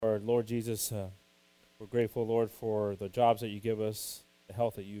Lord Jesus, we're grateful, Lord, for the jobs that you give us, the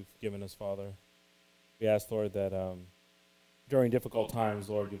health that you've given us, Father. We ask, Lord, that during difficult times,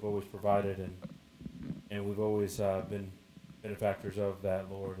 Lord, you've always provided, and we've always been benefactors of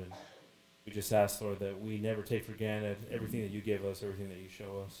that, Lord. And we just ask, Lord, that we never take for granted everything that you give us, everything that you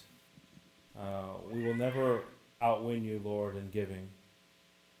show us. We will never outwin you, Lord, in giving.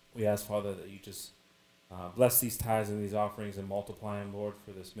 We ask, Father, that you just bless these tithes and these offerings and multiply them, Lord,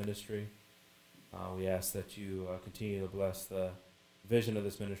 for this ministry. We ask that you continue to bless the vision of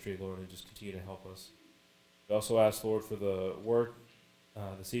this ministry, Lord, and just continue to help us. We also ask, Lord, for the word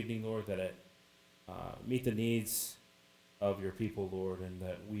this evening, Lord, that it meet the needs of your people, Lord, and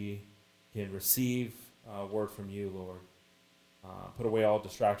that we can receive word from you, Lord. Put away all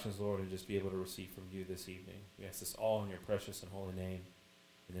distractions, Lord, and just be able to receive from you this evening. We ask this all in your precious and holy name.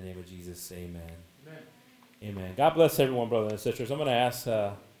 In the name of Jesus, amen. Amen. Amen. God bless everyone, brothers and sisters. I'm going to ask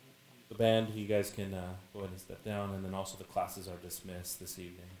the band, you guys can go ahead and step down, and then also the classes are dismissed this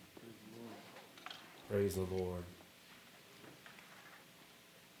evening. Praise the Lord.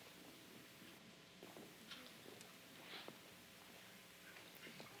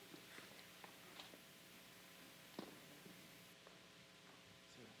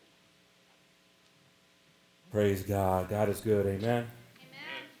 Praise God. God is good. Amen. Amen.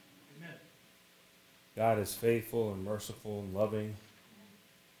 God is faithful and merciful and loving.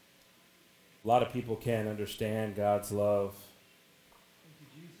 A lot of people can't understand God's love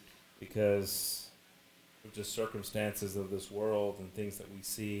because of just circumstances of this world and things that we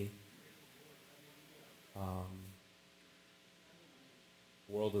see. The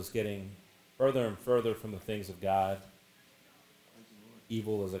world is getting further and further from the things of God.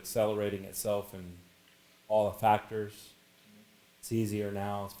 Evil is accelerating itself in all the factors. It's easier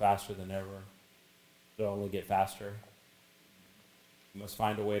now. It's faster than ever. It'll only get faster. We must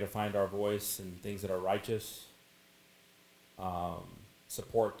find a way to find our voice in things that are righteous.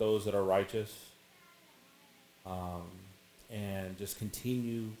 Support those that are righteous. And just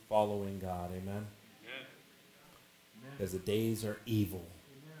continue following God. Amen? Because the days are evil.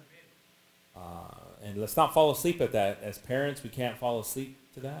 And let's not fall asleep at that. As parents, we can't fall asleep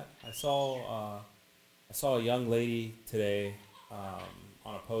to that. I saw a young lady today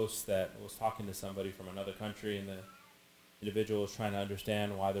on a post that was talking to somebody from another country, and the individual was trying to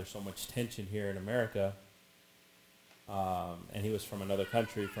understand why there's so much tension here in America. And he was from another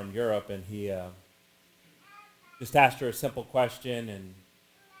country, from Europe, and he just asked her a simple question,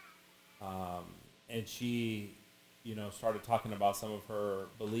 and she, started talking about some of her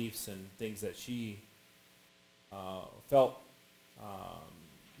beliefs and things that she felt,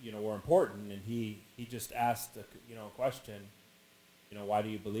 were important. And he just asked a question, why do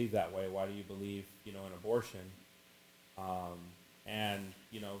you believe that way? Why do you believe, in abortion? And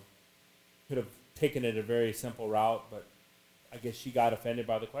could have taken it a very simple route, but I guess she got offended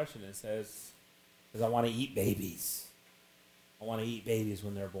by the question and says, because I want to eat babies. I want to eat babies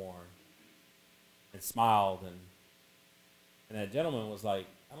when they're born. And smiled, and that gentleman was like,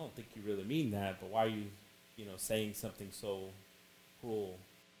 I don't think you really mean that, but why are you, saying something so cruel?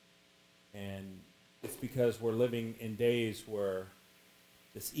 And it's because we're living in days where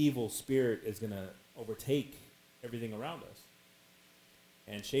this evil spirit is going to overtake everything around us.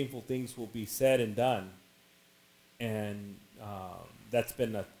 And shameful things will be said and done. And that's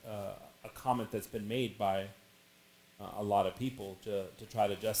been a comment that's been made by a lot of people to try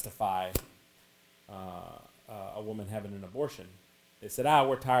to justify a woman having an abortion. They said,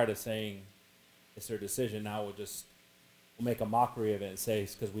 we're tired of saying it's their decision. Now we'll make a mockery of it and say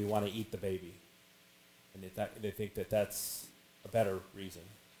it's because we want to eat the baby. And they think that that's a better reason.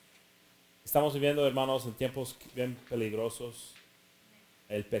 Estamos viviendo, hermanos, en tiempos bien peligrosos.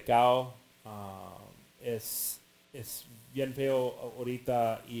 El pecado es bien feo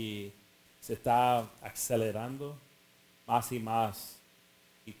ahorita y se está acelerando más y más.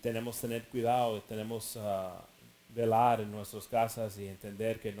 Y tenemos que tener cuidado, y tenemos velar en nuestras casas y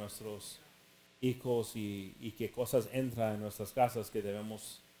entender que nuestros hijos y que cosas entran en nuestras casas que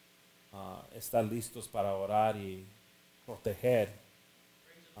debemos estar listos para orar y proteger.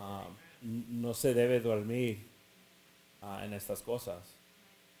 No se debe dormir en estas cosas.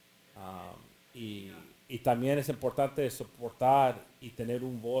 Y también es importante soportar y tener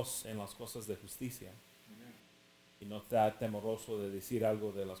un voz en las cosas de justicia. Y no estar temeroso de decir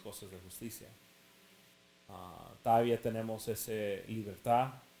algo de las cosas de justicia. Todavía tenemos esa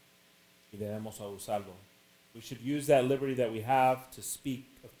libertad y debemos usarlo. We should use that liberty that we have to speak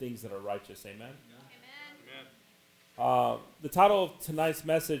of things that are righteous. Amen? Amen. The title of tonight's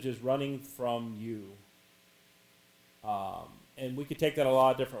message is Running From You. And we could take that a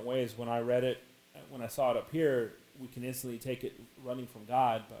lot of different ways. When I read it, when I saw it up here, we can instantly take it running from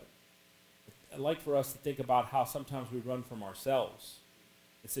God. But I'd like for us to think about how sometimes we run from ourselves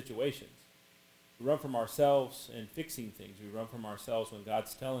in situations. We run from ourselves in fixing things. We run from ourselves when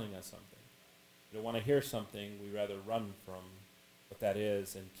God's telling us something. We don't want to hear something. We rather run from what that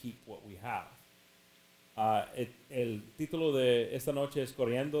is and keep what we have. El título de esta noche es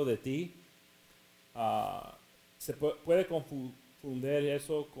Corriendo de ti. Se puede confundir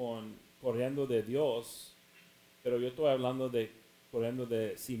eso con corriendo de Dios, pero yo estoy hablando de corriendo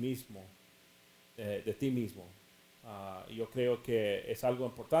de sí mismo, de ti mismo. Yo creo que es algo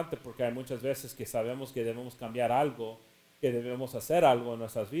importante porque hay muchas veces que sabemos que debemos cambiar algo, que debemos hacer algo en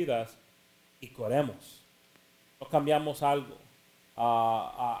nuestras vidas y corremos. No cambiamos algo.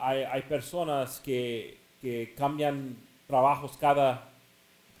 Hay personas que cambian trabajos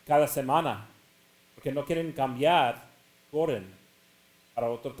cada semana porque no quieren cambiar, corren para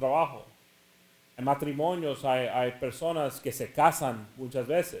otro trabajo. En matrimonios hay personas que se casan muchas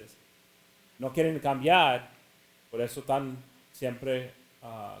veces, no quieren cambiar, por eso están siempre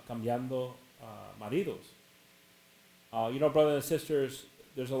cambiando maridos. Brothers and sisters,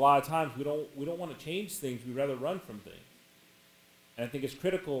 there's a lot of times we don't want to change things, we rather run from things. And I think it's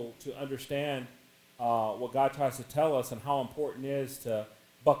critical to understand what God tries to tell us and how important it is to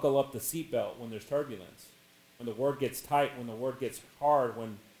buckle up the seatbelt when there's turbulence, when the word gets tight, when the word gets hard,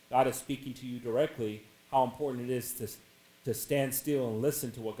 when God is speaking to you directly, how important it is to stand still and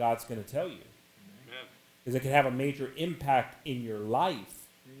listen to what God's going to tell you. Because it can have a major impact in your life.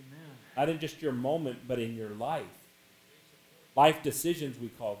 Amen. Not in just your moment, but in your life. Life decisions, we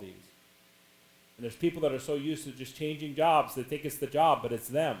call these. And there's people that are so used to just changing jobs, they think it's the job, but it's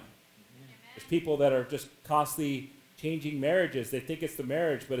them. Amen. There's people that are just constantly changing marriages. They think it's the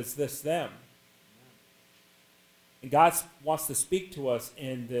marriage, but it's them. And God wants to speak to us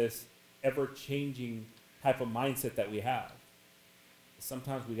in this ever-changing type of mindset that we have.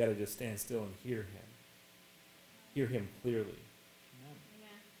 Sometimes we got to just stand still and hear Him clearly.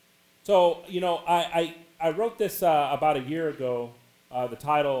 Amen. So, I wrote this about a year ago, the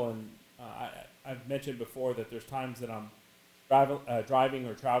title, and I've mentioned before that there's times that I'm driving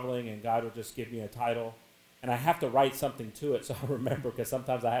or traveling, and God will just give me a title. And I have to write something to it so I remember, because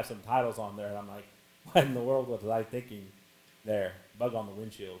sometimes I have some titles on there and I'm like, what in the world was I thinking there? Bug on the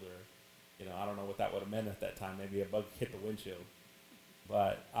windshield, or, I don't know what that would have meant at that time. Maybe a bug hit the windshield.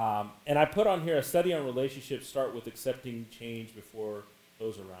 But, and I put on here, a study on relationships start with accepting change before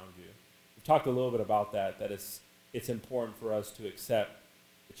those around you. We talked a little bit about that it's important for us to accept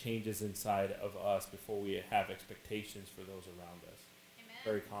the changes inside of us before we have expectations for those around us. Amen.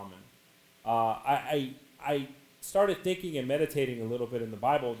 Very common. I started thinking and meditating a little bit in the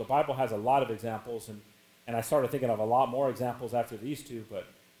Bible. The Bible has a lot of examples, and I started thinking of a lot more examples after these two. But,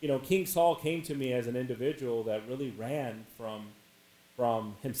 King Saul came to me as an individual that really ran from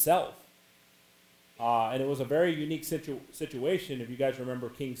himself. And it was a very unique situation. If you guys remember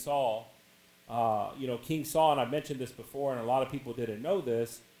King Saul, King Saul, and I've mentioned this before, and a lot of people didn't know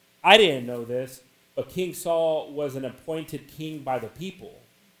this. I didn't know this, but King Saul was an appointed king by the people.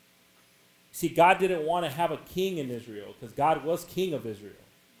 See, God didn't want to have a king in Israel because God was king of Israel.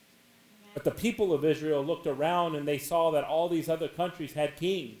 But the people of Israel looked around and they saw that all these other countries had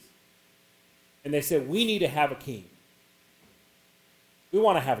kings. And they said, we need to have a king. We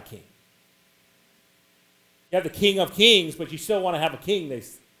want to have a king. You have the King of Kings, but you still want to have a king,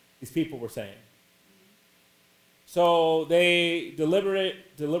 these people were saying. So they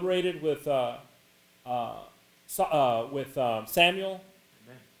deliberated with Samuel.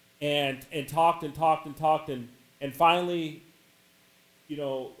 And talked, and finally,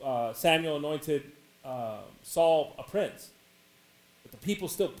 Samuel anointed Saul a prince. But the people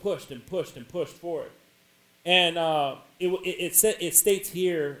still pushed for it. And it states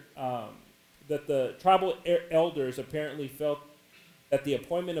here that the tribal elders apparently felt that the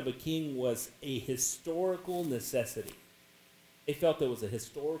appointment of a king was a historical necessity. They felt it was a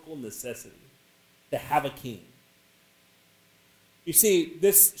historical necessity to have a king. You see,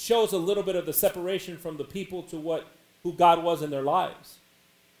 this shows a little bit of the separation from the people to who God was in their lives.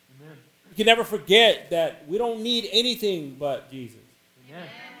 Amen. You can never forget that we don't need anything but Jesus. Amen.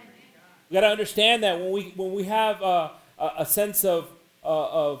 We got to understand that when we have a sense of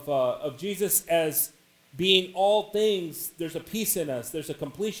Jesus as being all things, there's a peace in us, there's a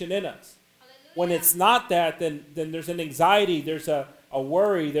completion in us. Hallelujah. When it's not that, then there's an anxiety, there's a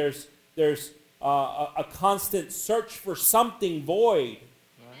worry, there's a constant search for something void.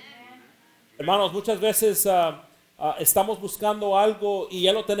 Hermanos, muchas veces estamos buscando algo y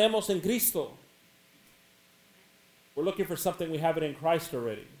ya lo tenemos en Cristo. We're looking for something we have it in Christ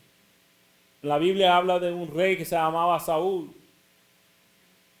already. La Biblia habla de un rey que se llamaba Saúl.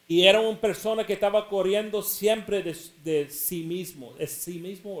 Y era una persona que estaba corriendo siempre de sí mismo. ¿Es sí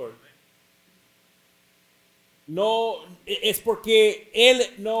mismo? No, es porque él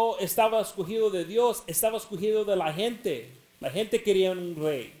no estaba escogido de Dios, estaba escogido de la gente. La gente quería un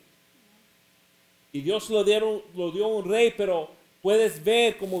rey. Y Dios lo dio un rey, pero puedes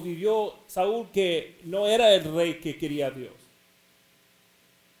ver cómo vivió Saúl, que no era el rey que quería Dios.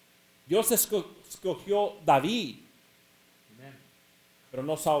 Dios escogió David, pero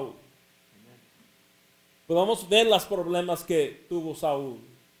no Saúl. Podemos ver los problemas que tuvo Saúl.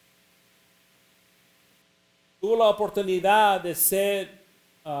 Tuvo la oportunidad de ser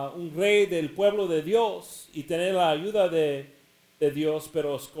un rey del pueblo de Dios y tener la ayuda de Dios,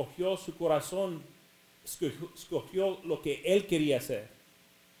 pero escogió su corazón, escogió lo que él quería hacer.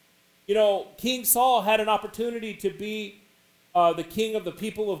 You know, King Saul had an opportunity to be the king of the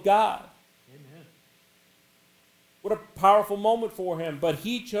people of God. Amen. What a powerful moment for him, but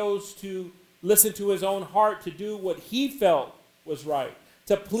he chose to listen to his own heart, to do what he felt was right,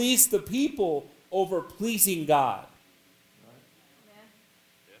 to please the people over pleasing God.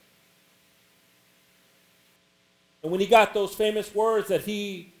 And when he got those famous words that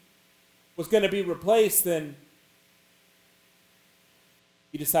he was going to be replaced, then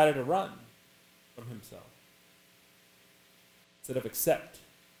he decided to run from himself instead of accept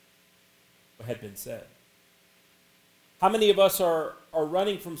what had been said. How many of us are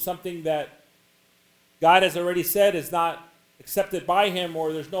running from something that God has already said is not accepted by him,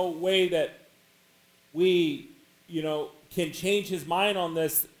 or there's no way that we, can change his mind on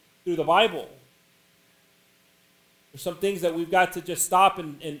this through the Bible? There's some things that we've got to just stop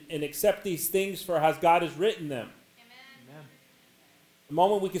and accept these things for as God has written them. Amen. The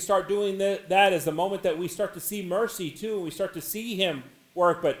moment we can start doing that is the moment that we start to see mercy too, and we start to see him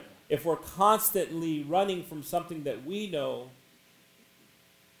work. But if we're constantly running from something that we know,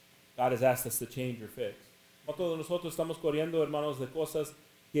 God has asked us to change or fix. ¿Cuántos de nosotros estamos corriendo, hermanos, de cosas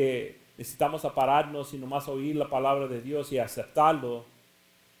que necesitamos pararnos y nomás oír la palabra de Dios y aceptarlo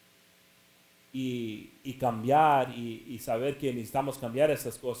y cambiar y saber que necesitamos cambiar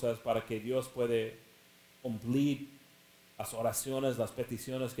esas cosas para que Dios puede cumplir las oraciones, las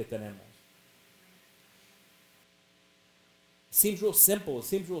peticiones que tenemos? It seems real simple. It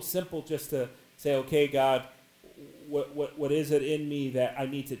seems real simple just to say, okay, God, what is it in me that I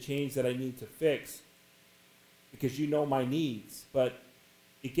need to change, that I need to fix? Because you know my needs. But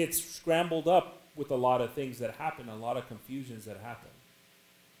it gets scrambled up with a lot of things that happen, a lot of confusions that happen.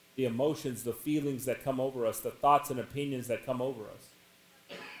 The emotions, the feelings that come over us, the thoughts and opinions that come over us.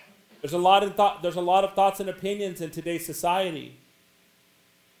 There's a lot of thoughts and opinions in today's society.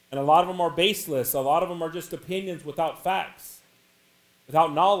 And a lot of them are baseless. A lot of them are just opinions without facts,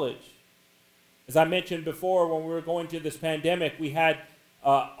 without knowledge. As I mentioned before, when we were going through this pandemic, we had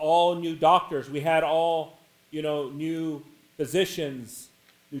all new doctors. We had all, new physicians,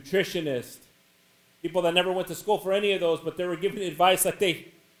 nutritionists, people that never went to school for any of those, but they were giving advice like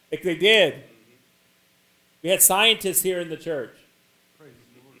they did. We had scientists here in the church.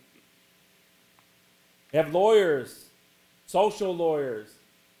 We have lawyers, social lawyers,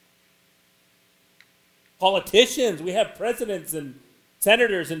 politicians. We have presidents and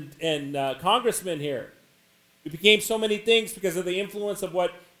senators and congressmen here. We became so many things because of the influence of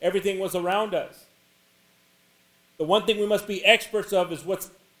what everything was around us. The one thing we must be experts of is what's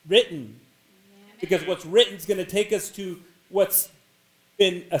written, because what's written is going to take us to what's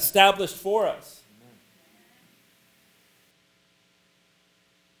been established for us.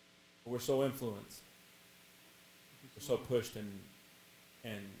 We're so influenced. We're so pushed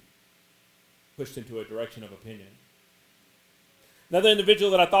and pushed into a direction of opinion. Another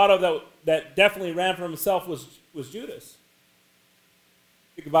individual that I thought of that definitely ran for himself was Judas.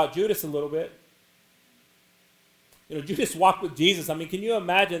 Think about Judas a little bit. Judas walked with Jesus. I mean, can you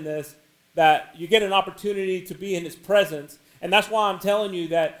imagine this? That you get an opportunity to be in his presence, and that's why I'm telling you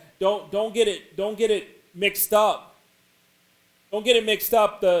that don't get it mixed up. Don't get it mixed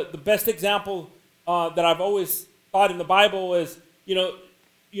up. The best example that I've always thought in the Bible is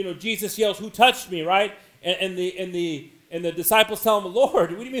Jesus yells, "Who touched me?" Right? And the disciples tell him,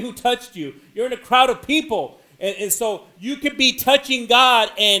 "Lord, what do you mean who touched you? You're in a crowd of people." And so you could be touching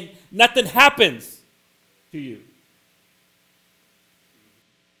God and nothing happens to you.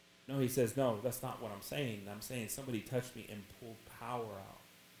 No, he says, no, that's not what I'm saying. I'm saying somebody touched me and pulled power out.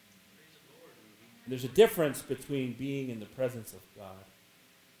 There's a difference between being in the presence of God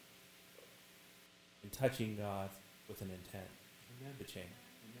and touching God with an intent to change.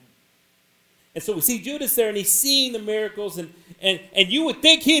 And so we see Judas there, and he's seeing the miracles, and you would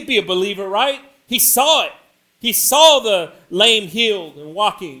think he'd be a believer, right? He saw it. He saw the lame healed and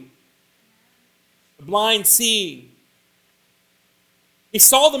walking, the blind seeing. He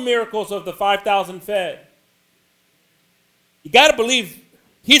saw the miracles of the 5,000 fed. You got to believe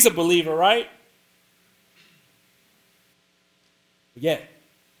he's a believer, right? But yet,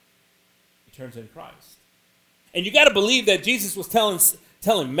 he turns in Christ. And you got to believe that Jesus was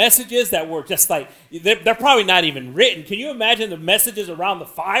telling messages that were just like, they're probably not even written. Can you imagine the messages around the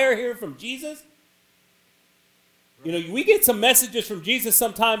fire here from Jesus? You know, we get some messages from Jesus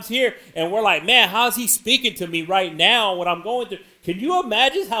sometimes here, and we're like, man, how's he speaking to me right now, what I'm going through? Can you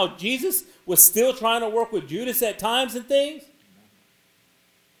imagine how Jesus was still trying to work with Judas at times and things?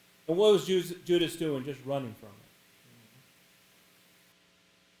 And what was Judas doing? Just running from it.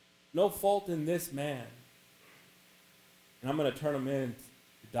 No fault in this man. And I'm going to turn him in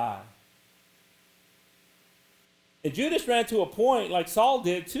to die. And Judas ran to a point, like Saul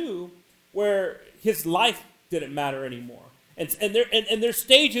did too, where his life didn't matter anymore. And there's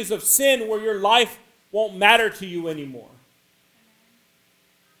stages of sin where your life won't matter to you anymore.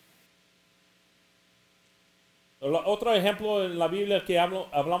 Otro ejemplo en la Biblia que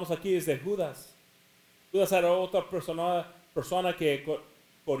hablamos aquí es de Judas. Judas era otra persona que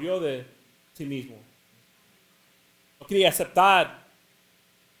corrió de sí mismo. No quería aceptar.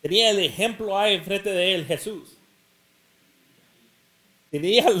 Tenía el ejemplo ahí enfrente de él, Jesús.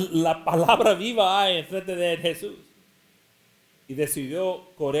 Tenía la palabra viva ahí enfrente de él, Jesús. Y decidió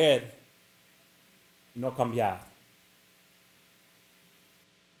correr y no cambiar.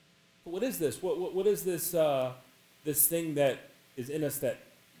 What is this? What is this? This thing that is in us that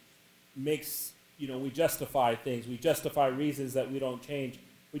makes, we justify things. We justify reasons that we don't change.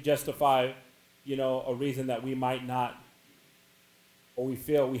 We justify, a reason that we might not, or we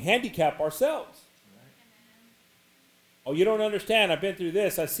feel we handicap ourselves. Oh, you don't understand. I've been through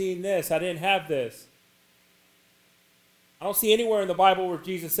this. I've seen this. I didn't have this. I don't see anywhere in the Bible where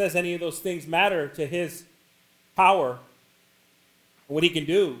Jesus says any of those things matter to his power and what he can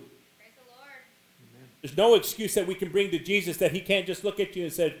do. Praise the Lord. There's no excuse that we can bring to Jesus that he can't just look at you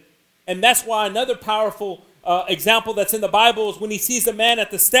and say, and that's why another powerful example that's in the Bible is when he sees the man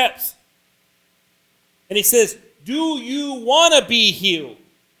at the steps. And he says, do you want to be healed?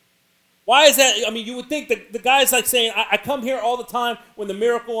 Why is that? I mean, you would think that the guy's like saying, I come here all the time when the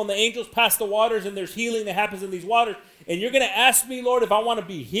miracle and the angels pass the waters and there's healing that happens in these waters. And you're going to ask me, Lord, if I want to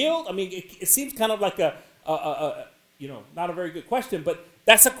be healed? I mean, it seems kind of like not a very good question, but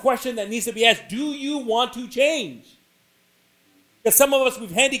that's a question that needs to be asked. Do you want to change? Because some of us,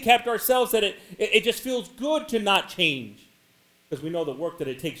 we've handicapped ourselves that it just feels good to not change because we know the work that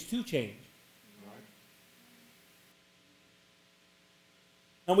it takes to change.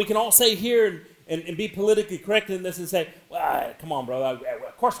 And we can all say here and be politically correct in this and say, well, come on, bro,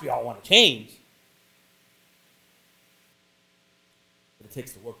 of course we all want to change. But it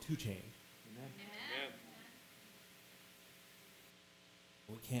takes the work to change. Amen. Amen.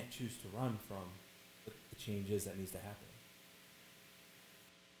 We can't choose to run from the changes that needs to happen.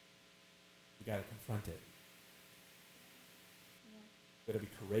 We got to confront it. We got to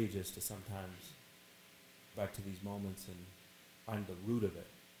be courageous to sometimes go back to these moments and find the root of it.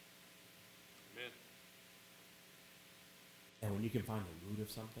 Amen. And when you can find the root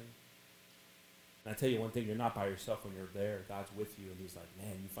of something, and I tell you one thing, you're not by yourself when you're there. God's with you, and he's like,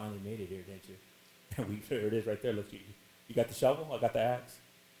 man, you finally made it here, didn't you? And there it is right there. Look, you got the shovel? I got the axe.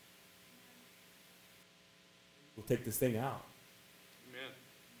 We'll take this thing out. Amen.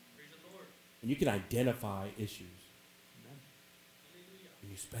 Praise the Lord. And you can identify issues. Amen.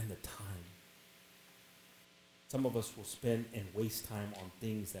 And you spend the time. Some of us will spend and waste time on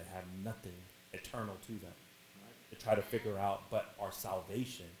things that have nothing eternal to them, right? To try to figure out, but our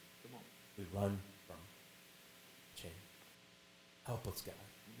salvation, we run from change. Help us, God.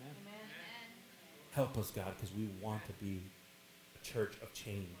 Amen. Amen. Help us, God, because we want to be a church of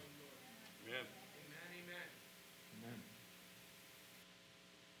change. Amen. Amen.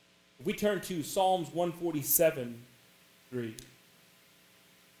 If we turn to Psalms 147:3.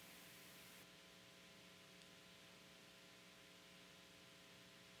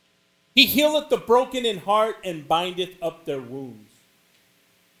 He healeth the broken in heart and bindeth up their wounds.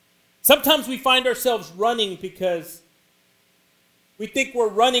 Sometimes we find ourselves running because we think we're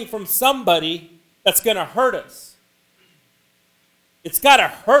running from somebody that's going to hurt us. It's got to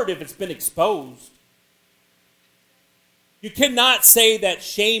hurt if it's been exposed. You cannot say that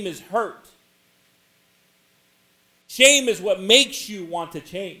shame is hurt. Shame is what makes you want to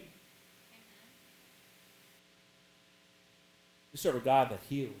change. We serve a God that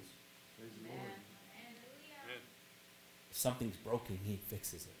heals. something's broken, he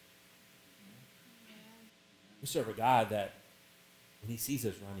fixes it. We serve a God that when he sees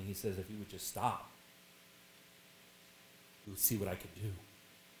us running, he says, if you would just stop, you would see what I could do.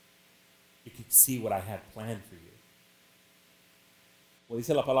 You could see what I had planned for you. Como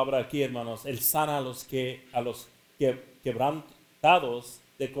dice la palabra aquí, hermanos, Él sana a los quebrantados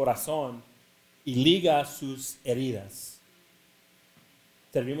de corazón y liga sus heridas.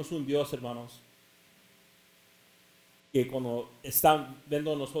 Servimos un Dios, hermanos, que cuando están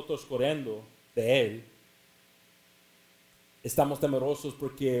viendo nosotros corriendo de Él, estamos temerosos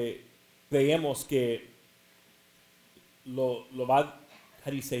porque creemos que lo va, how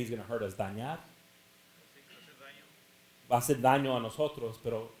do you say he's going to hurt us? Dañar. Va a hacer daño a nosotros,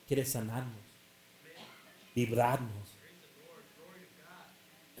 pero quiere sanarnos, librarnos.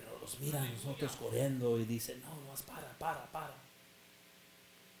 Pero los mira a nosotros corriendo y dice, no, para.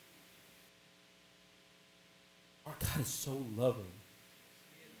 Our God is so loving.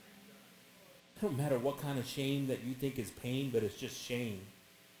 It don't matter what kind of shame that you think is pain, but it's just shame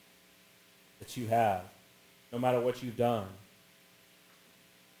that you have. No matter what you've done,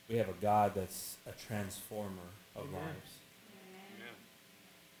 we have a God that's a transformer of lives. Amen.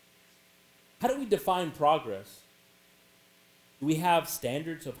 How do we define progress? Do we have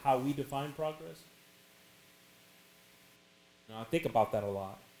standards of how we define progress? Now, I think about that a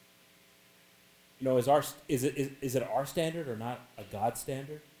lot. You know, is it our standard or not a God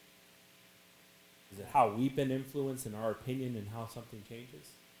standard? Is it how we've been influenced in our opinion and how something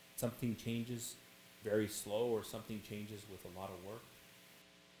changes? Something changes very slow or something changes with a lot of work?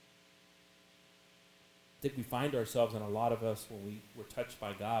 I think we find ourselves, and a lot of us, when we were touched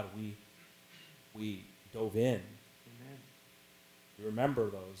by God, we dove in. Amen. We remember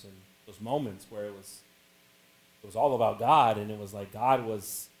those moments where it was all about God, and it was like God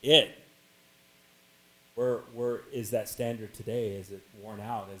was it. Where is that standard today? Is it worn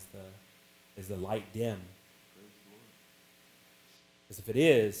out? Is the light dim? Because if it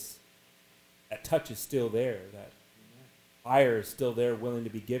is, that touch is still there. That fire is still there, willing to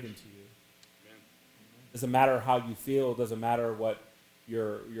be given to you. Amen. Doesn't matter how you feel. Doesn't matter what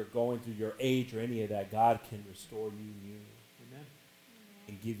you're going through, your age or any of that. God can restore you new Amen.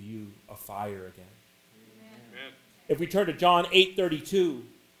 and give you a fire again. Amen. If we turn to John 8:32,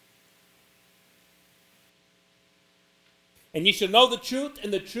 and ye shall know the truth,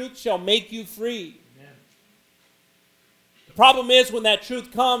 and the truth shall make you free. Amen. The problem is when that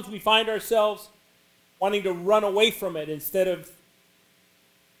truth comes, we find ourselves wanting to run away from it instead of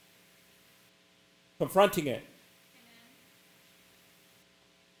confronting it.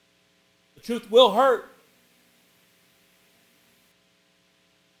 The truth will hurt.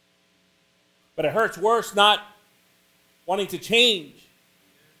 But it hurts worse not wanting to change.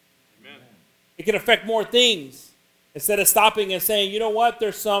 Amen. It can affect more things. Instead of stopping and saying, you know what,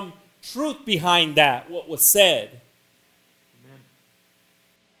 there's some truth behind that, what was said. Amen.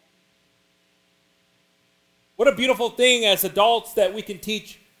 What a beautiful thing as adults that we can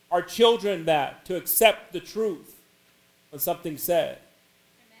teach our children that, to accept the truth when something's said.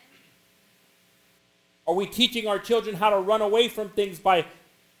 Are we teaching our children how to run away from things by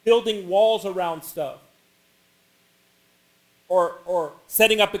building walls around stuff? Or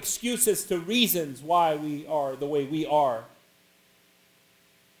setting up excuses to reasons why we are the way we are?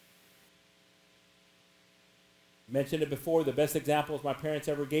 I mentioned it before, the best examples my parents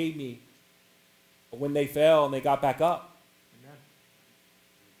ever gave me of when they fell and they got back up.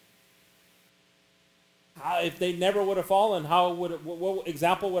 Amen. If they never would have fallen, what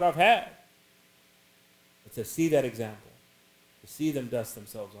example would I have had? But to see that example, to see them dust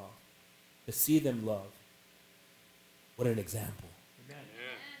themselves off, to see them love, what an example. Amen.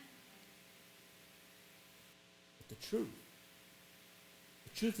 Amen. But the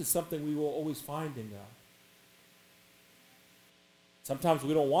truth is something we will always find in God. Sometimes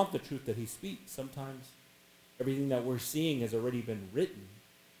we don't want the truth that he speaks. Sometimes everything that we're seeing has already been written.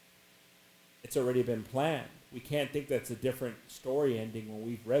 It's already been planned. We can't think that's a different story ending when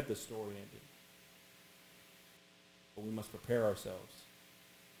we've read the story ending. But we must prepare ourselves.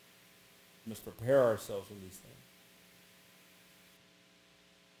 We must prepare ourselves in these things.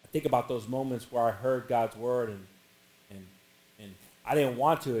 I think about those moments where I heard God's word and I didn't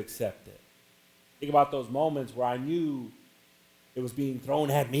want to accept it. Think about those moments where I knew it was being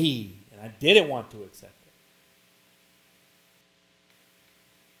thrown at me and I didn't want to accept it.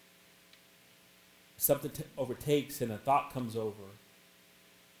 Something overtakes and a thought comes over.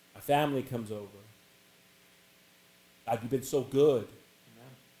 A family comes over. God, you've been so good.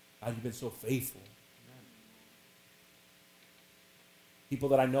 Amen. God, you've been so faithful. Amen. People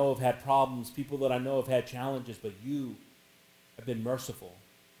that I know have had problems, people that I know have had challenges, but you I've been merciful.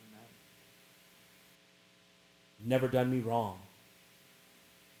 Amen. You've never done me wrong.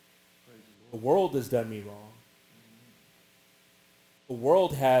 Praise The the Lord. world has done me wrong. The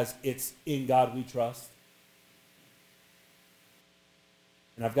world has its in God we trust.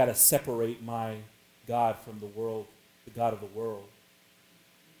 And I've got to separate my God from the world, the God of the world.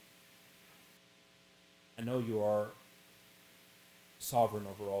 I know you are sovereign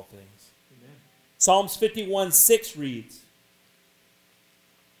over all things. Amen. Psalms 51:6 reads,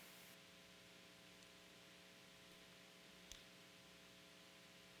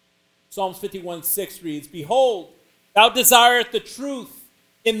 Psalms 51:6 reads, Behold, thou desirest the truth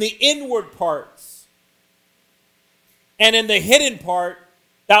in the inward parts, and in the hidden part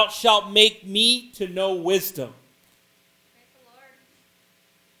thou shalt make me to know wisdom. Praise the Lord.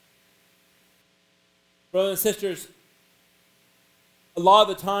 Brothers and sisters, a lot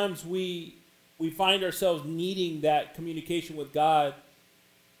of the times we find ourselves needing that communication with God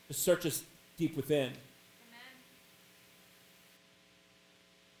to search us deep within Amen.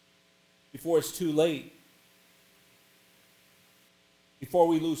 before it's too late, before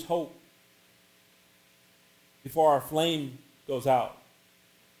we lose hope, before our flame goes out.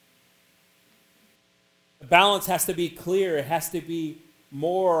 The balance has to be clear. It has to be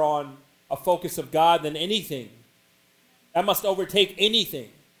more on a focus of God than anything. That must overtake anything.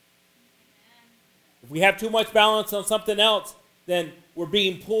 If we have too much balance on something else, then we're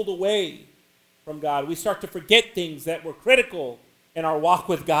being pulled away from God. We start to forget things that were critical in our walk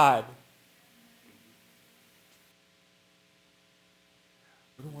with God.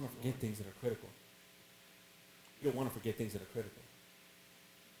 We don't want to forget things that are critical. You don't want to forget things that are critical.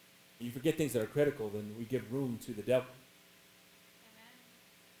 When you forget things that are critical, then we give room to the devil.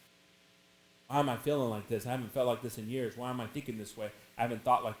 Why am I feeling like this? I haven't felt like this in years. Why am I thinking this way? I haven't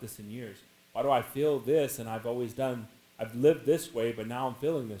thought like this in years. Why do I feel this and I've lived this way, but now I'm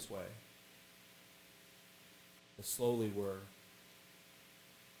feeling this way? But slowly we're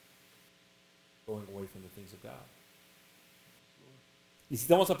going away from the things of God.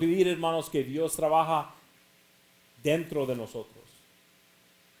 Necesitamos a pedir, hermanos, que Dios trabaja dentro de nosotros,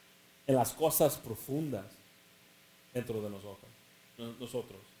 en las cosas profundas dentro de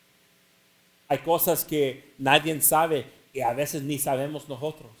nosotros. Hay cosas que nadie sabe y a veces ni sabemos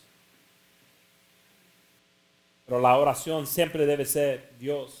nosotros. Pero la oración siempre debe ser,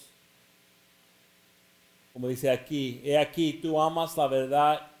 Dios, como dice aquí, he aquí, tú amas la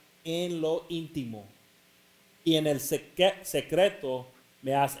verdad en lo íntimo y en el secreto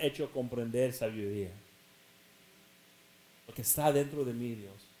me has hecho comprender sabiduría. Lo que está dentro de mí,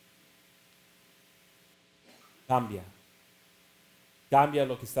 Dios, cambia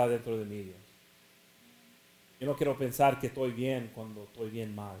lo que está dentro de mí, Dios. Yo no quiero pensar que estoy bien cuando estoy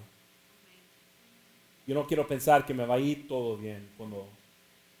bien mal. Yo no quiero pensar que me va a ir todo bien cuando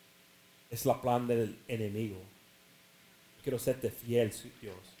es la plan del enemigo. Yo quiero serte fiel,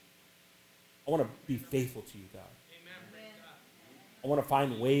 Dios. I want to be faithful to you, God. I want to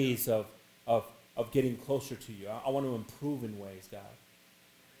find ways of getting closer to you. I want to improve in ways, God.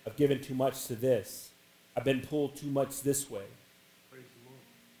 I've given too much to this. I've been pulled too much this way. Praise the Lord.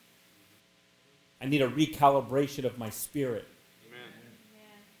 I need a recalibration of my spirit. Amen.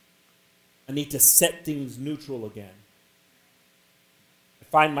 I need to set things neutral again. I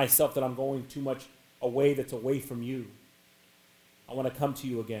find myself that I'm going too much a way that's away from you. I want to come to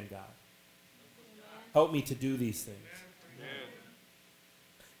you again, God. Help me to do these things. Amen.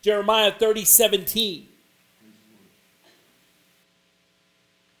 Jeremiah 30:17.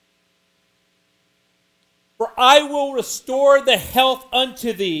 For I will restore the health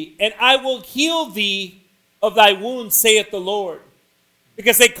unto thee, and I will heal thee of thy wounds, saith the Lord.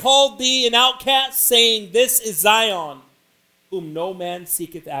 Because they called thee an outcast, saying, This is Zion, whom no man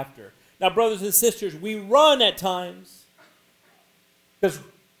seeketh after. Now, brothers and sisters, we run at times, because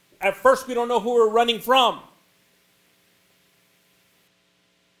at first we don't know who we're running from.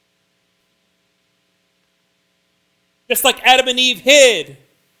 Just like Adam and Eve hid.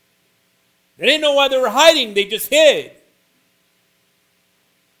 They didn't know why they were hiding. They just hid.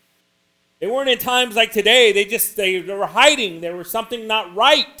 They weren't in times like today. They were hiding. There was something not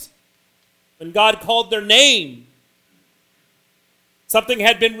right. When God called their name, something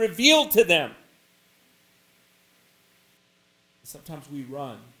had been revealed to them. Sometimes we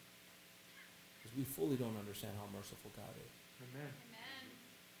run because we fully don't understand how merciful God is. Amen.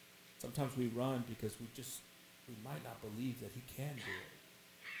 Sometimes we run because we might not believe that He can do it.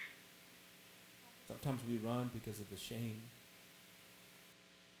 Sometimes we run because of the shame.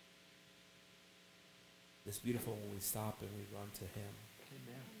 It's beautiful when we stop and we run to Him.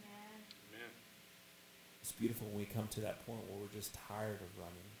 Amen. Amen. It's It's beautiful when we come to that point where we're just tired of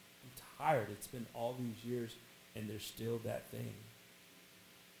running. I'm tired. It's been all these years, and there's still that thing.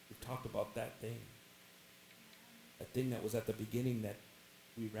 We've talked about that thing. That thing that was at the beginning that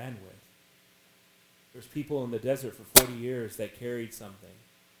we ran with. There's people in the desert for 40 years that carried something.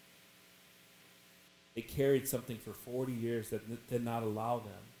 They carried something for 40 years that did not allow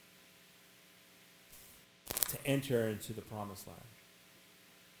them to enter into the promised land.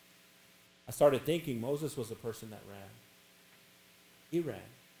 I started thinking Moses was a person that ran. He ran.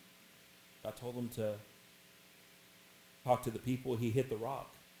 God told him to talk to the people. He hit the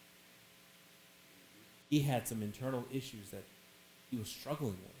rock. He had some internal issues that he was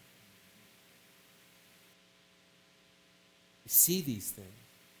struggling with. You see these things.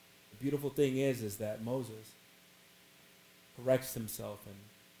 The beautiful thing is that Moses corrects himself,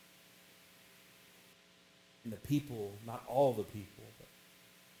 and the people, not all the people, but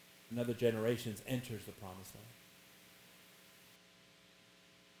in other generations, enters the promised land.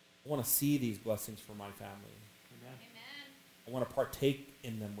 I want to see these blessings for my family. Amen. Amen. I want to partake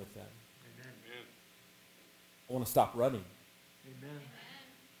in them with them. Amen. Amen. I want to stop running. Amen.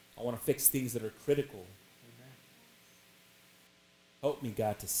 I want to fix things that are critical. Amen. Help me,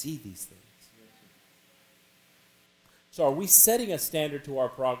 God, to see these things. Yes, sir. So are we setting a standard to our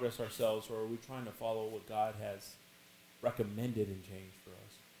progress ourselves, or are we trying to follow what God has recommended and changed for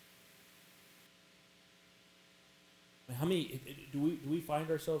us? I mean, how many do we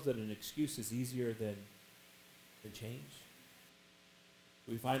find ourselves that an excuse is easier than change?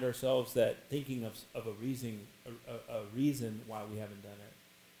 Do we find ourselves that thinking of a reason why we haven't done it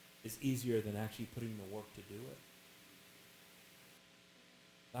is easier than actually putting the work to do it?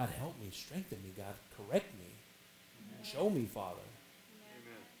 God, help me, strengthen me, God, correct me. Show me, Father.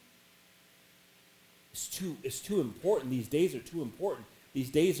 Amen. It's too important. These days are too important. These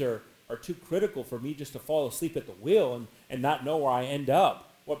days are too critical for me just to fall asleep at the wheel and not know where I end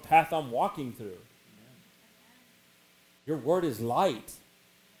up, what path I'm walking through. Your word is light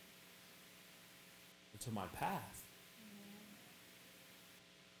into my path.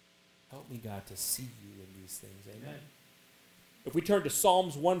 Help me, God, to see you in these things. Amen. Amen. If we turn to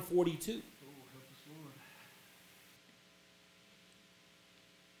Psalms 142. Oh, help us, Lord.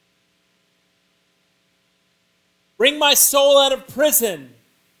 Bring my soul out of prison,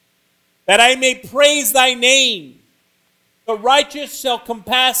 that I may praise thy name. The righteous shall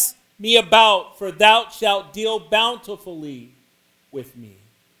compass me about, for thou shalt deal bountifully with me.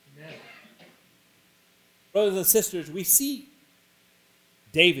 Amen. Brothers and sisters, we see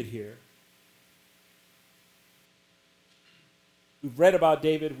David here. We've read about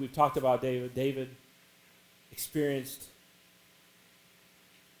David. We've talked about David. David experienced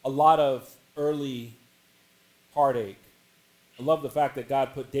a lot of early heartache. I love the fact that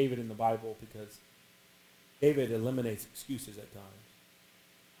God put David in the Bible because David eliminates excuses at times.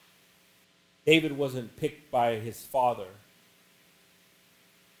 David wasn't picked by his father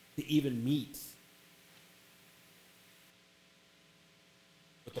to even meet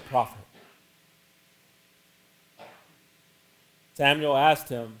with the prophet. Samuel asked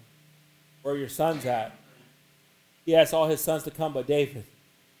him, where are your sons at? He asked all his sons to come but David.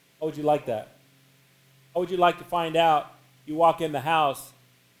 How would you like that? How would you like to find out you walk in the house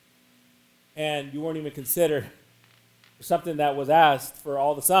and you weren't even considered for something that was asked for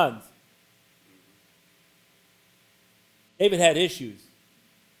all the sons? David had issues.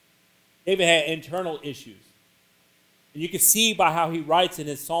 David had internal issues. And you can see by how he writes in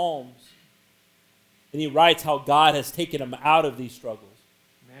his Psalms, and he writes how God has taken him out of these struggles.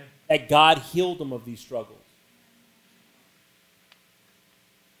 Amen. That God healed him of these struggles.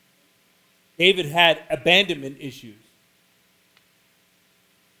 David had abandonment issues.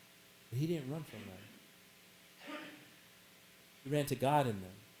 But he didn't run from them. He ran to God in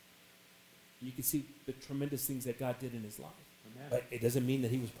them. You can see the tremendous things that God did in his life. Amen. But it doesn't mean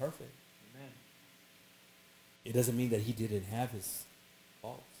that he was perfect. Amen. It doesn't mean that he didn't have his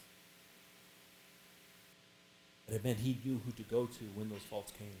faults. But it meant he knew who to go to when those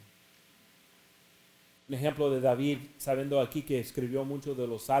faults came. Un ejemplo de David, sabiendo aquí que escribió mucho de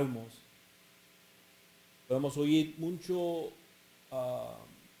los salmos, podemos oír mucho,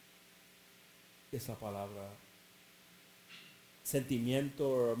 esa palabra,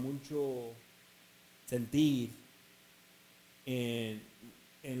 sentimiento, o mucho sentir en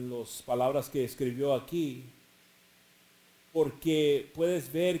las palabras que escribió aquí, porque puedes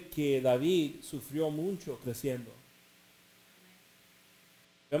ver que David sufrió mucho creciendo.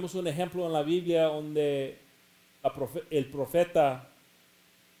 Vemos un ejemplo en la Biblia donde el profeta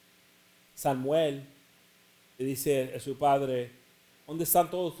Samuel le dice a su padre, ¿dónde están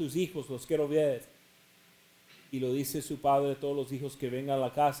todos tus hijos? Los quiero ver. Y lo dice su padre a todos los hijos que vengan a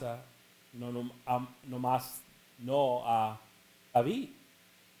la casa, no a David.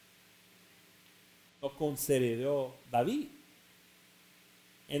 No consideró David.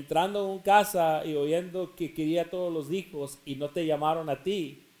 Entrando en una casa y oyendo que quería a todos los hijos y no te llamaron a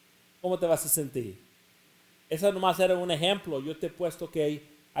ti, ¿cómo te vas a sentir? Esa nomás era un ejemplo. Yo te he puesto que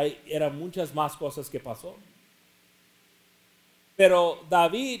eran muchas más cosas que pasó. Pero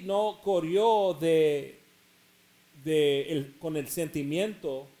David no corrió con el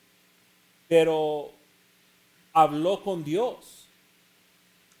sentimiento, pero habló con Dios.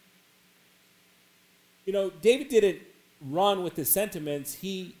 You know, David didn't run with his sentiments.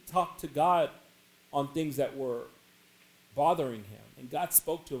 He talked to God on things that were bothering him, and God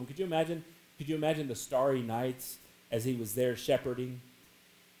spoke to him. Could you imagine the starry nights as he was there shepherding,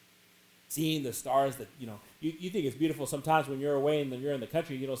 seeing the stars that, you think it's beautiful sometimes when you're away and then you're in the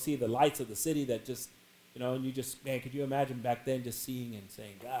country, you don't see the lights of the city that just, and you just, man, could you imagine back then just seeing and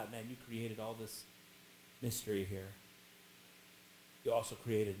saying, God, man, you created all this mystery here. You also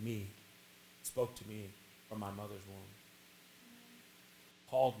created me, spoke to me from my mother's womb,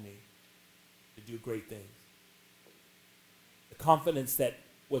 called me to do great things. The confidence that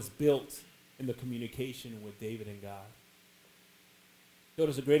was built in the communication with David and God. So it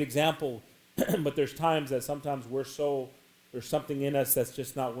is a great example, but there's times that sometimes there's something in us that's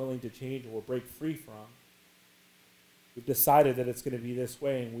just not willing to change or break free from. We've decided that it's going to be this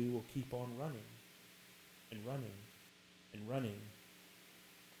way, and we will keep on running and running and running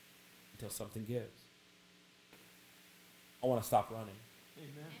until something gives. I want to stop running.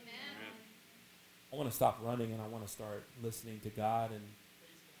 Amen. I want to stop running, and I want to start listening to God and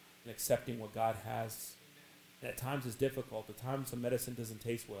accepting what God has. And at times it's difficult. At times the medicine doesn't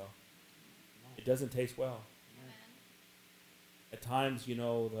taste well. It doesn't taste well. At times,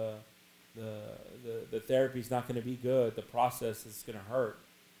 the therapy's not going to be good. The process is going to hurt.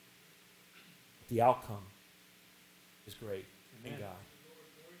 But the outcome is great in God.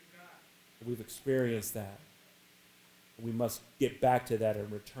 We've experienced that. We must get back to that and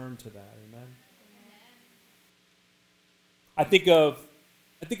return to that. Amen. I think of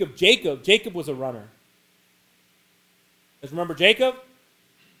Jacob. Jacob was a runner. Guys remember Jacob?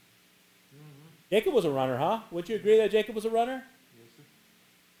 Jacob was a runner, huh? Would you agree that Jacob was a runner? Yes,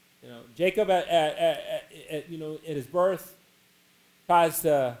 sir. Jacob at his birth tries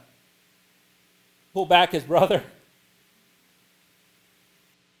to pull back his brother.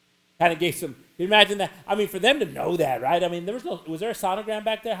 Kind of gave some. Can you imagine that? I mean, for them to know that, right? I mean, was there a sonogram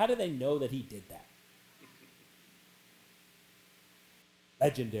back there? How did they know that he did that?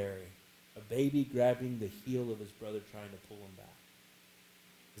 Legendary. A baby grabbing the heel of his brother trying to pull him back.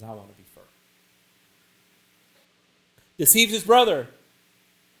 Because I want to be first. Deceives his brother.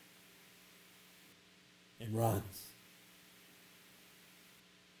 And runs.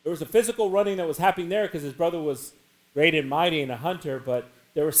 There was a physical running that was happening there because his brother was great and mighty and a hunter, but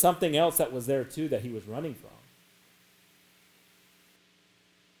there was something else that was there too that he was running from.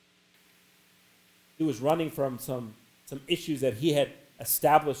 He was running from some issues that he had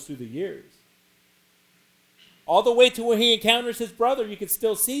established through the years. All the way to where he encounters his brother, you can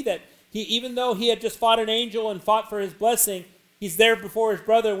still see that even though he had just fought an angel and fought for his blessing, he's there before his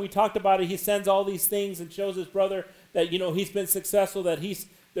brother, and we talked about it. He sends all these things and shows his brother that, he's been successful, that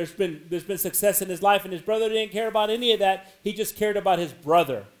there's been success in his life, and his brother didn't care about any of that. He just cared about his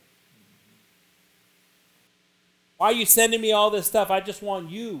brother. Why are you sending me all this stuff? I just want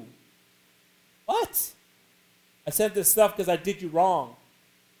you. What? I sent this stuff because I did you wrong.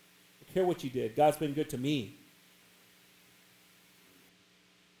 I don't care what you did. God's been good to me.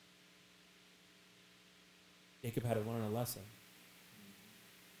 Jacob had to learn a lesson.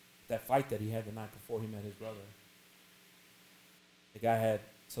 That fight that he had the night before he met his brother. The guy had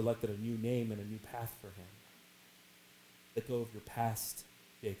selected a new name and a new path for him. Let go of your past,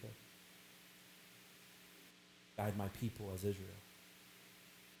 Jacob. Guide my people as Israel.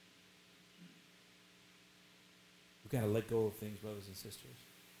 We've got to let go of things, brothers and sisters,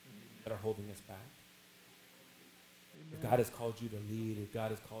 that are holding us back. Amen. If God has called you to lead, if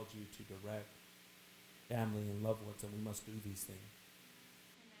God has called you to direct family and loved ones, then we must do these things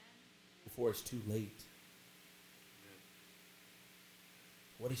before it's too late.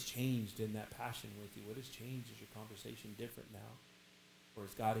 What has changed in that passion with you? What has changed? Is your conversation different now? Or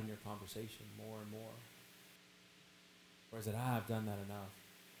is God in your conversation more and more? Or is it, I've done that enough?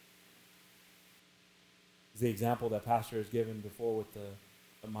 It's the example that Pastor has given before with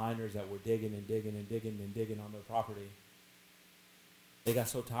the miners that were digging and digging and digging and digging on their property. They got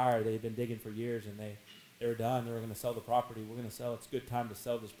so tired. They had been digging for years, and they were done. They were going to sell the property. We're going to sell. It's a good time to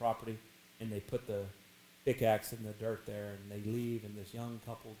sell this property. And they put the pickaxe in the dirt there, and they leave, and this young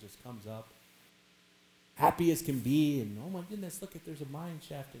couple just comes up, happy as can be, and oh my goodness, look, there's a mine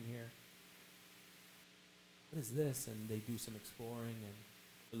shaft in here. What is this? And they do some exploring, and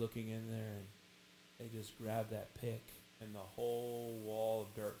they're looking in there, and they just grab that pick, and the whole wall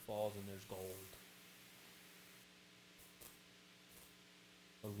of dirt falls, and there's gold.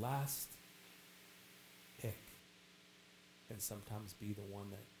 The last pick can sometimes be the one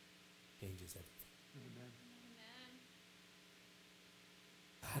that changes everything. Amen.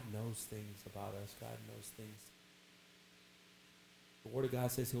 God knows things about us. God knows things. The Word of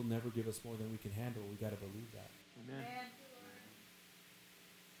God says He'll never give us more than we can handle. We got to believe that. Amen.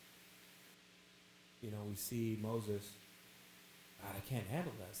 You know, we see Moses. God, I can't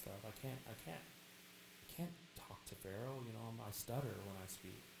handle that stuff. I can't talk to Pharaoh. You know, I stutter when I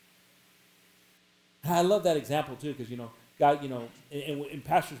speak. And I love that example too, because God, and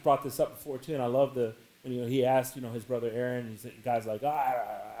pastors brought this up before too, and I love when he asked, his brother Aaron. He said, God's like,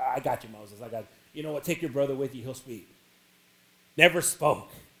 I got you, Moses. I got you. Know what? Take your brother with you. He'll speak. Never spoke.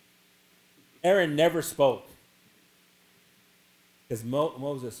 Aaron never spoke, because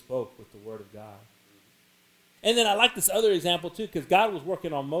Moses spoke with the word of God. And then I like this other example too, because God was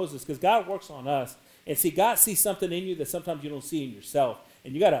working on Moses, because God works on us. And see, God sees something in you that sometimes you don't see in yourself.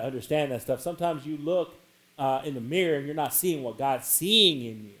 And you got to understand that stuff. Sometimes you look in the mirror and you're not seeing what God's seeing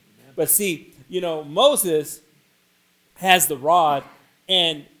in you. But see, Moses has the rod,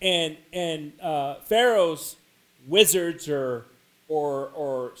 and Pharaoh's wizards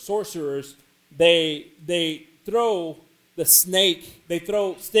or sorcerers, they throw the snake, they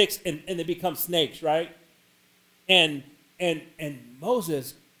throw sticks and they become snakes, right? And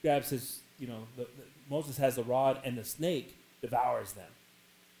Moses grabs his, Moses has the rod, and the snake devours them.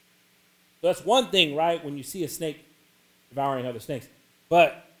 So that's one thing, right, when you see a snake devouring other snakes.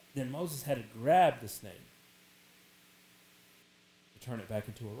 But then Moses had to grab the snake to turn it back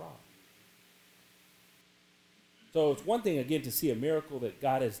into a rod. So it's one thing, again, to see a miracle that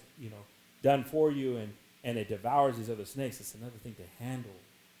God has, done for you, and it devours these other snakes. It's another thing to handle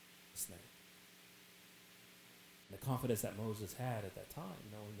the snake. And the confidence that Moses had at that time,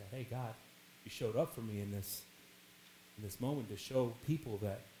 knowing that, hey, God, you showed up for me in this moment to show people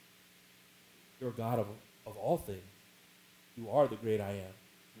that you're God of all things. You are the great I am.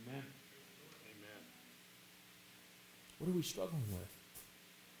 Amen. Amen. What are we struggling with?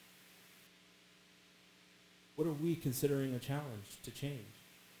 What are we considering a challenge to change?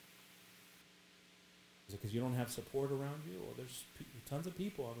 Is it because you don't have support around you? Or there's tons of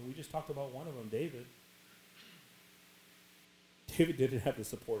people. I mean, we just talked about one of them, David. David didn't have the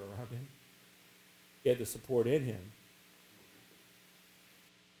support around him. He had the support in him.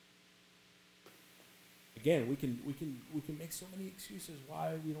 Again, we can make so many excuses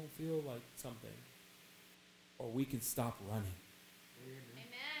why we don't feel like something. Or we can stop running.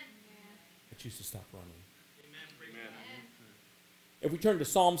 Amen. I choose to stop running. Amen. If we turn to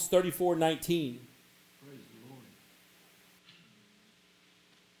Psalms 34:19. Praise the Lord.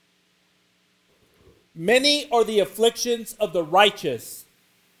 Many are the afflictions of the righteous,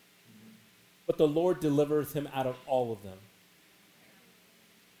 but the Lord delivereth him out of all of them.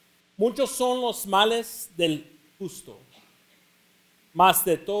 Muchos son los males del justo, mas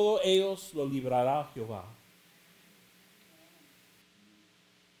de todos ellos lo librará Jehová.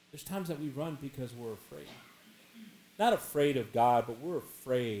 There's times that we run because we're afraid. Not afraid of God, but we're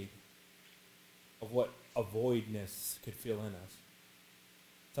afraid of what a voidness could feel in us.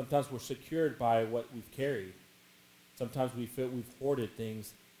 Sometimes we're secured by what we've carried. Sometimes we feel we've hoarded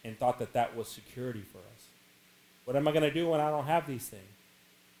things and thought that was security for us. What am I going to do when I don't have these things?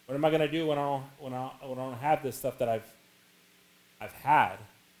 What am I going to do when I don't have this stuff that I've had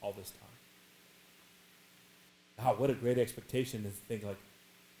all this time? God, what a great expectation is to think like,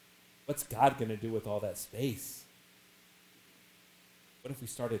 what's God going to do with all that space? What if we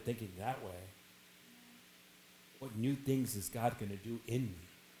started thinking that way? What new things is God going to do in me?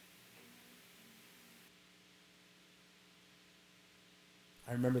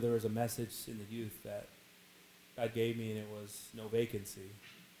 I remember there was a message in the youth that God gave me, and it was no vacancy.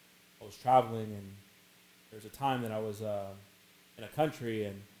 I was traveling, and there was a time that I was in a country,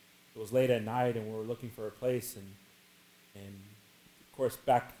 and it was late at night, and we were looking for a place, and of course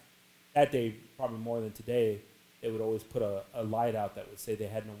back that day, probably more than today, they would always put a light out that would say they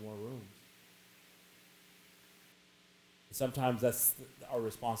had no more rooms. And sometimes that's our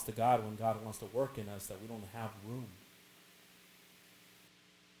response to God when God wants to work in us, that we don't have room.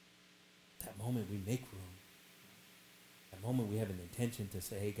 That moment we make room. That moment we have an intention to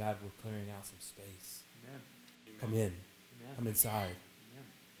say, hey, God, we're clearing out some space. Amen. Come in. Amen. Come inside. Amen.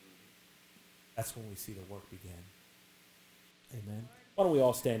 that's when we see the work begin. Amen. Why don't we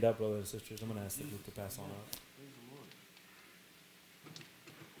all stand up, brothers and sisters? I'm going to ask the group to pass on up. Praise the Lord.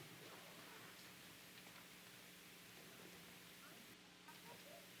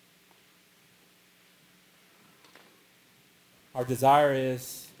 Our desire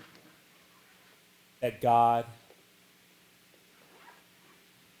is that God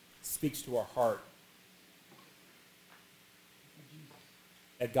speaks to our heart.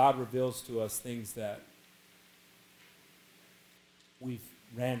 That God reveals to us things that we've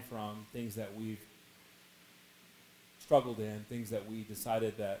ran from, things that we've struggled in, things that we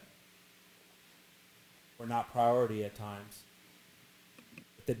decided that were not priority at times,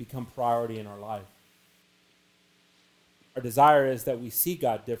 but they become priority in our life. Our desire is that we see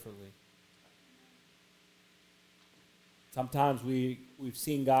God differently. Sometimes we've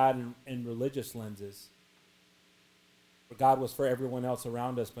seen God in religious lenses, where God was for everyone else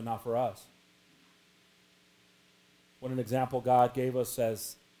around us, but not for us. What an example God gave us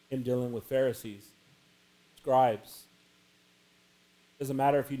as Him dealing with Pharisees, scribes. Doesn't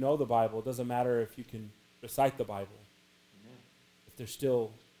matter if you know the Bible. It doesn't matter if you can recite the Bible. Amen. If there's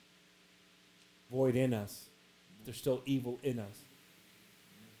still void in us, if there's still evil in us.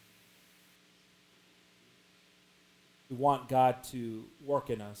 We want God to work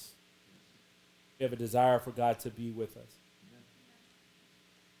in us. We have a desire for God to be with us.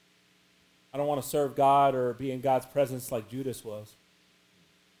 I don't want to serve God or be in God's presence like Judas was.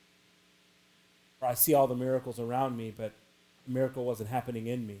 Or I see all the miracles around me, but the miracle wasn't happening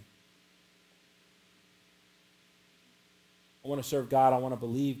in me. I want to serve God. I want to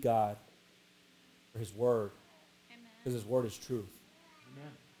believe God for His Word. Because His Word is truth.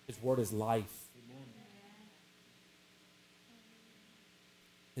 Amen. His Word is life. Amen.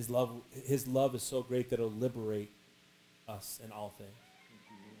 His love is so great that it'll liberate us in all things. Thank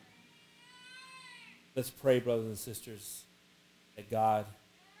you, Lord. Let's pray, brothers and sisters, that God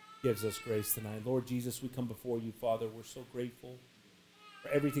gives us grace tonight. Lord Jesus, we come before you, Father. We're so grateful for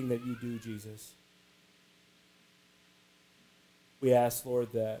everything that you do, Jesus. We ask,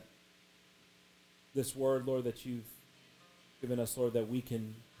 Lord, that this word, Lord, that you've given us, Lord, that we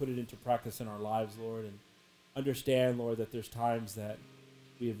can put it into practice in our lives, Lord, and understand, Lord, that there's times that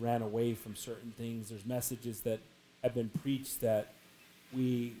we have ran away from certain things. There's messages that have been preached that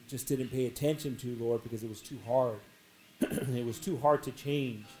we just didn't pay attention to, Lord, because it was too hard. It was too hard to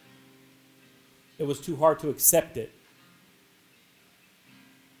change. It was too hard to accept it.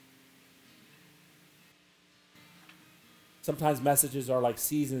 Sometimes messages are like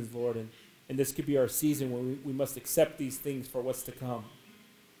seasons, Lord, and this could be our season where we must accept these things for what's to come.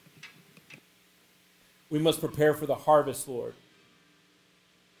 We must prepare for the harvest, Lord.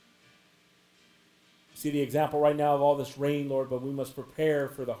 See the example right now of all this rain, Lord, but we must prepare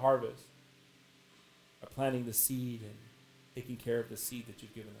for the harvest by planting the seed and taking care of the seed that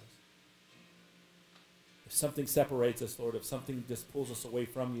you've given us. If something separates us, Lord, if something just pulls us away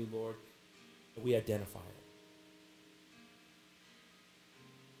from you, Lord, that we identify it.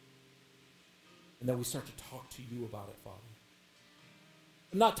 And then we start to talk to you about it, Father.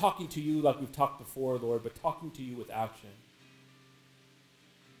 I'm not talking to you like we've talked before, Lord, but talking to you with action.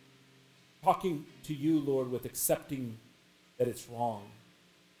 Talking to you, Lord, with accepting that it's wrong.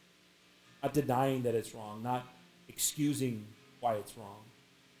 Not denying that it's wrong. Not excusing why it's wrong.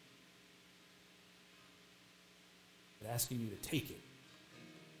 But asking you to take it.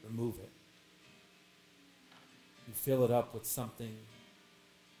 Remove it. And fill it up with something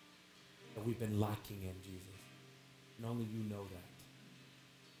that we've been lacking in, Jesus. And only you know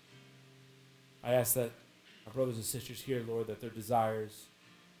that. I ask that our brothers and sisters here, Lord, that their desires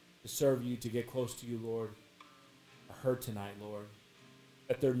to serve you, to get close to you, Lord, are heard tonight, Lord.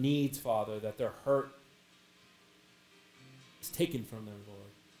 That their needs, Father, that their hurt is taken from them,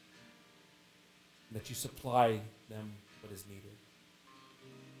 Lord. And that you supply them what is needed.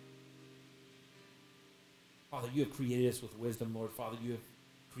 Father, you have created us with wisdom, Lord. Father, you have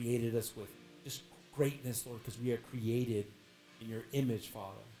created us with just greatness, Lord, because we are created in your image,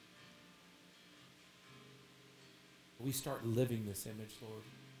 Father. We start living this image, Lord.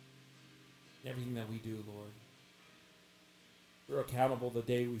 In everything that we do, Lord. We're accountable the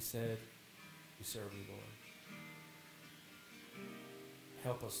day we said we serve you, Lord.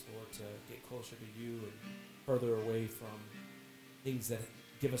 Help us, Lord, to get closer to you and further away from things that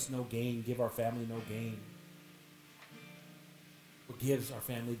give us no gain, give our family no gain. What gives our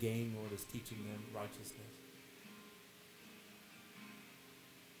family gain, Lord, is teaching them righteousness.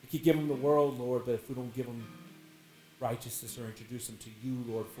 We could give them the world, Lord, but if we don't give them righteousness or introduce them to you,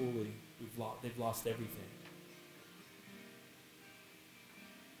 Lord, fully, they've lost everything.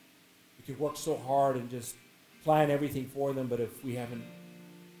 We could work so hard and just plan everything for them, but if we haven't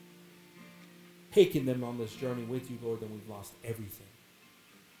taken them on this journey with you, Lord, then we've lost everything.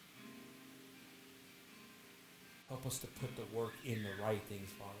 Help us to put the work in the right things,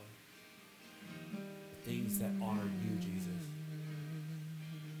 Father. The things that honor you, Jesus.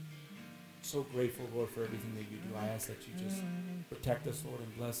 So grateful, Lord, for everything that you do. I ask that you just protect us, Lord,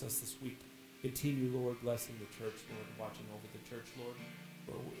 and bless us this week. Continue, Lord, blessing the church, Lord, and watching over the church, Lord.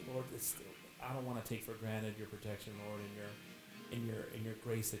 Lord, I don't want to take for granted your protection, Lord, and your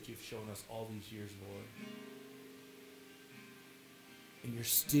grace that you've shown us all these years, Lord. And you're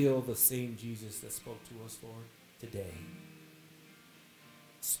still the same Jesus that spoke to us, Lord, today.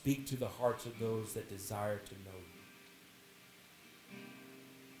 Speak to the hearts of those that desire to know you.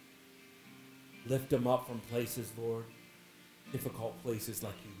 Lift them up from places, Lord, difficult places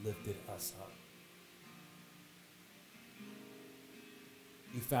like you lifted us up.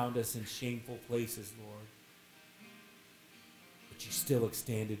 You found us in shameful places, Lord, but you still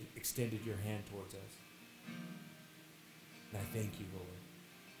extended your hand towards us. And I thank you, Lord.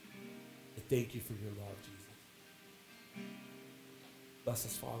 I thank you for your love, Jesus. Bless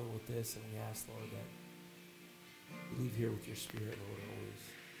us, Father, with this, and we ask, Lord, that we leave here with your Spirit, Lord, always.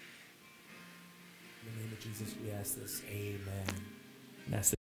 In the name of Jesus, we ask this. Amen. And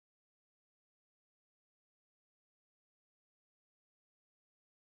that's